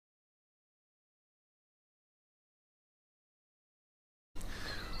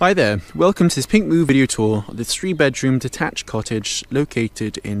Hi there, welcome to this Pinkmove video tour of this 3-bedroom detached cottage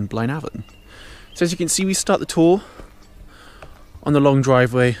located in Blaenavon. So as you can see, we start the tour on the long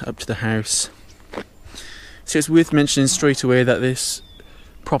driveway up to the house. So it's worth mentioning straight away that this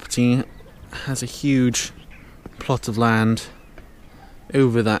property has a huge plot of land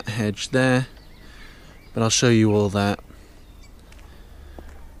over that hedge there, but I'll show you all that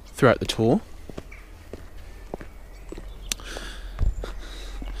throughout the tour.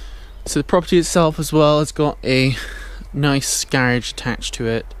 So the property itself as well has got a nice garage attached to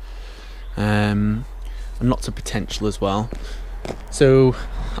it, and lots of potential as well. So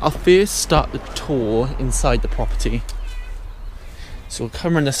I'll first start the tour inside the property. So we'll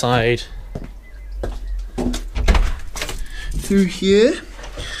come around the side through here.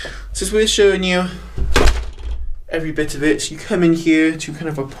 So it's worth showing you every bit of it. So you come in here to kind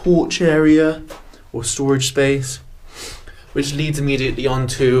of a porch area or storage space, which leads immediately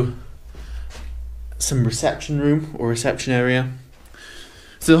onto some reception room or reception area.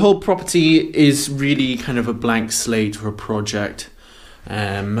 So the whole property is really kind of a blank slate or a project.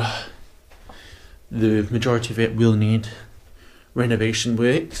 The majority of it will need renovation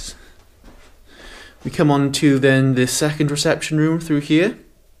works. We come on to then the second reception room through here.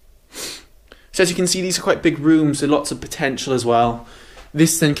 So as you can see, these are quite big rooms, so lots of potential as well.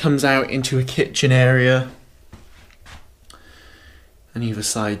 This then comes out into a kitchen area. On either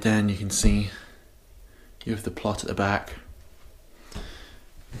side then you can see you have the plot at the back.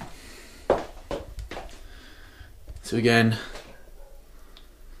 So again,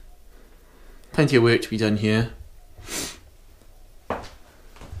 plenty of work to be done here. So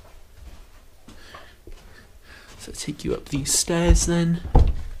I'll take you up these stairs then.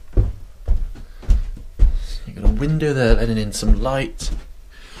 You've got a window there letting in some light,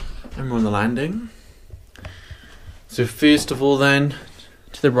 and we're on the landing. So first of all then,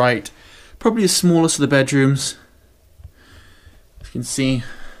 to the right, probably the smallest of the bedrooms. As you can see,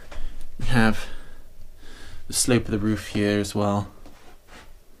 we have the slope of the roof here as well.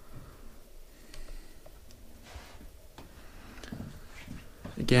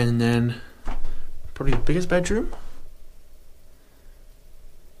 Again, and then probably the biggest bedroom.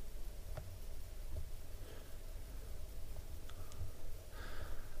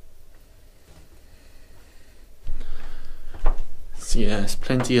 So yeah, there's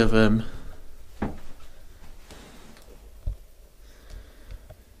plenty of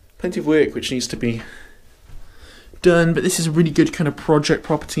work which needs to be done, but this is a really good kind of project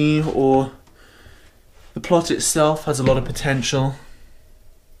property, or the plot itself has a lot of potential.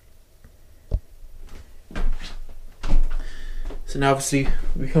 So now obviously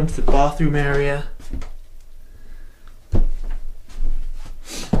we come to the bathroom area,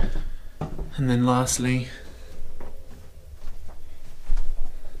 and then lastly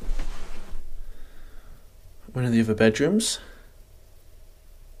one of the other bedrooms.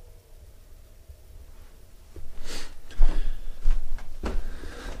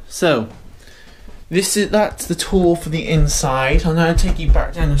 So that's the tour for the inside. I'll now take you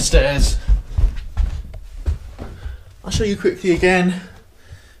back down the stairs. I'll show you quickly again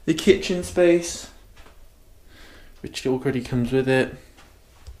the kitchen space, which already comes with it.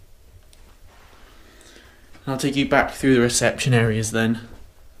 And I'll take you back through the reception areas then.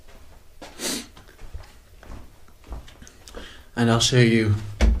 And I'll show you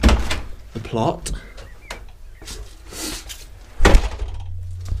the plot.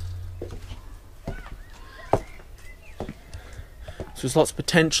 So there's lots of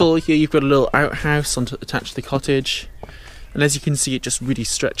potential here. You've got a little outhouse attached to the cottage, and as you can see, it just really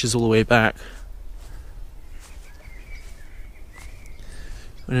stretches all the way back.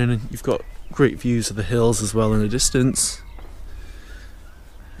 And then you've got great views of the hills as well in the distance,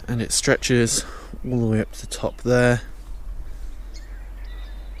 and it stretches all the way up to the top there.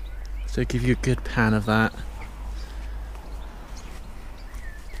 So I'll give you a good pan of that.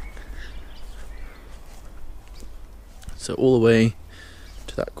 So all the way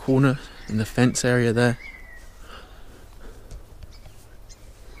to that corner in the fence area there.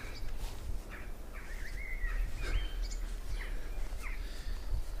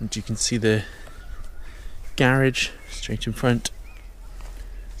 And you can see the garage straight in front.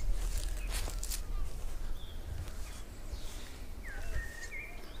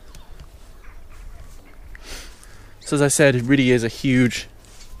 So as I said, it really is a huge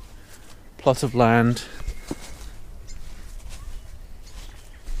plot of land.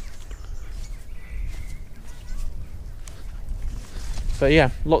 But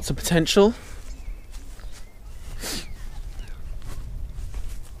yeah, lots of potential.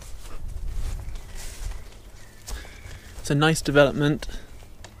 It's a nice development.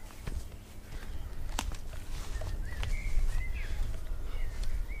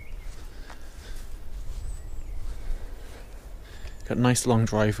 Got a nice long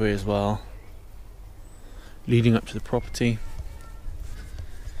driveway as well, leading up to the property.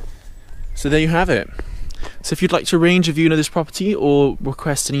 So there you have it. So if you'd like to arrange a viewing of this property or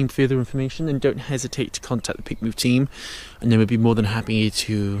request any further information, then don't hesitate to contact the Pinkmove team, and then we'd be more than happy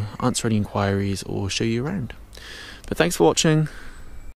to answer any inquiries or show you around. But thanks for watching.